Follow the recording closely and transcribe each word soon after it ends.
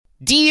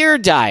Dear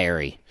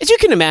Diary, as you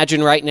can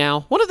imagine right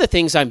now, one of the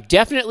things I'm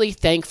definitely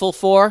thankful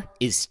for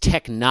is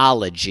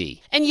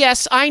technology. And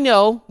yes, I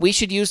know we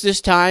should use this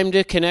time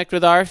to connect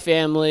with our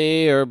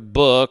family or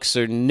books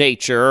or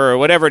nature or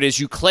whatever it is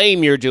you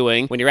claim you're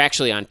doing when you're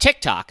actually on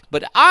TikTok,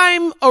 but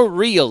I'm a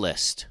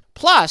realist.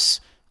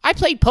 Plus, I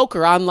played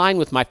poker online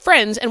with my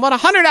friends and won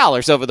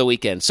 $100 over the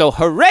weekend, so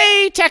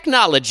hooray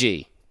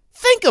technology!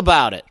 Think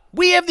about it.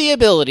 We have the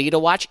ability to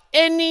watch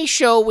any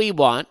show we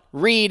want,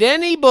 read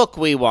any book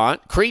we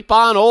want, creep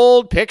on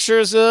old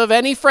pictures of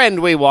any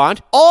friend we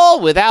want, all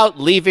without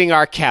leaving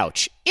our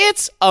couch.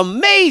 It's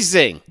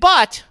amazing!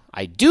 But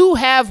I do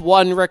have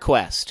one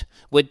request.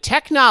 Would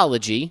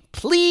technology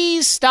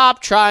please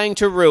stop trying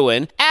to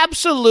ruin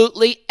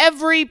absolutely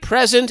every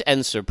present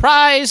and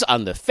surprise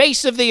on the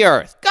face of the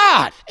earth?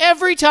 God,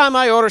 every time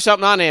I order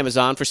something on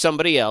Amazon for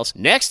somebody else,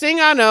 next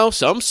thing I know,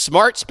 some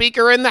smart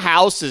speaker in the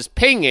house is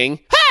pinging,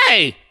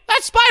 "Hey,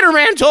 that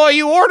Spider-Man toy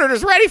you ordered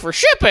is ready for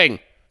shipping."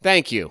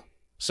 Thank you.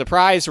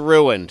 Surprise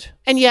ruined.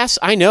 And yes,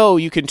 I know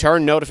you can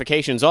turn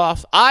notifications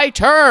off. I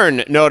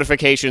turn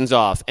notifications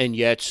off. And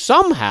yet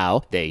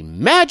somehow they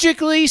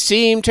magically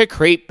seem to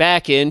creep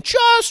back in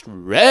just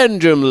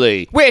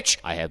randomly, which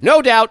I have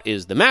no doubt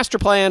is the master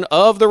plan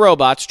of the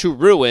robots to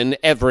ruin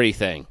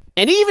everything.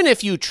 And even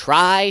if you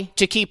try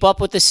to keep up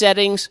with the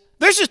settings,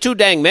 there's just too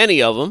dang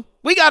many of them.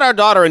 We got our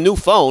daughter a new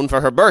phone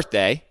for her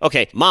birthday.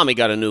 Okay, mommy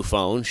got a new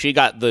phone. She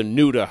got the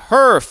new to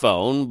her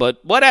phone,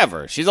 but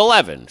whatever. She's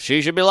 11.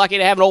 She should be lucky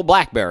to have an old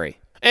BlackBerry.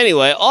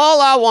 Anyway,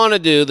 all I want to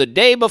do the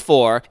day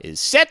before is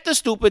set the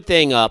stupid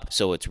thing up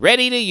so it's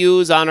ready to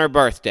use on her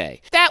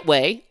birthday. That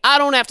way, I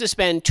don't have to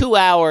spend 2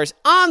 hours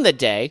on the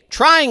day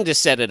trying to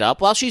set it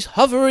up while she's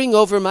hovering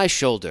over my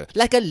shoulder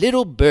like a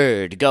little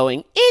bird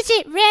going, "Is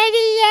it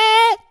ready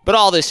yet?" But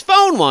all this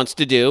phone wants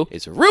to do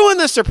is ruin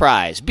the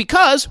surprise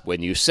because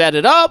when you set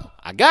it up,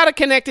 I gotta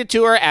connect it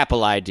to her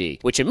Apple ID,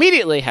 which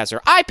immediately has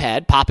her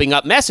iPad popping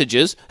up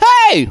messages.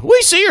 "Hey, we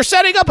see you're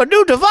setting up a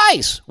new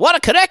device. Want to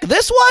connect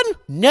this one?"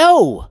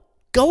 No.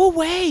 Go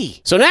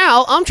away. So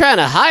now I'm trying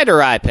to hide her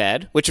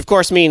iPad, which of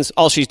course means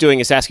all she's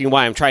doing is asking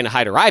why I'm trying to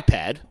hide her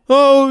iPad.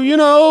 "Oh,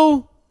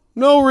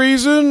 no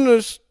reason.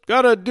 Just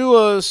gotta do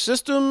a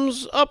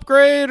systems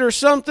upgrade or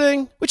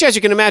something." Which, as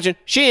you can imagine,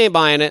 she ain't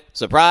buying it.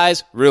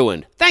 Surprise,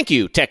 ruined. Thank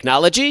you,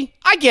 technology.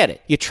 I get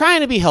it. You're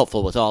trying to be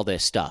helpful with all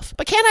this stuff.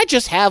 But can't I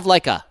just have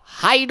like a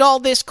hide all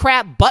this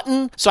crap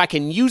button so I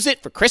can use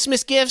it for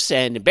Christmas gifts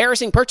and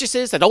embarrassing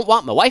purchases I don't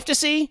want my wife to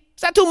see?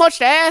 Is that too much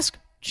to ask?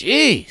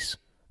 Jeez.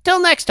 Till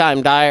next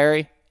time,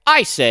 diary,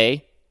 I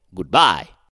say goodbye.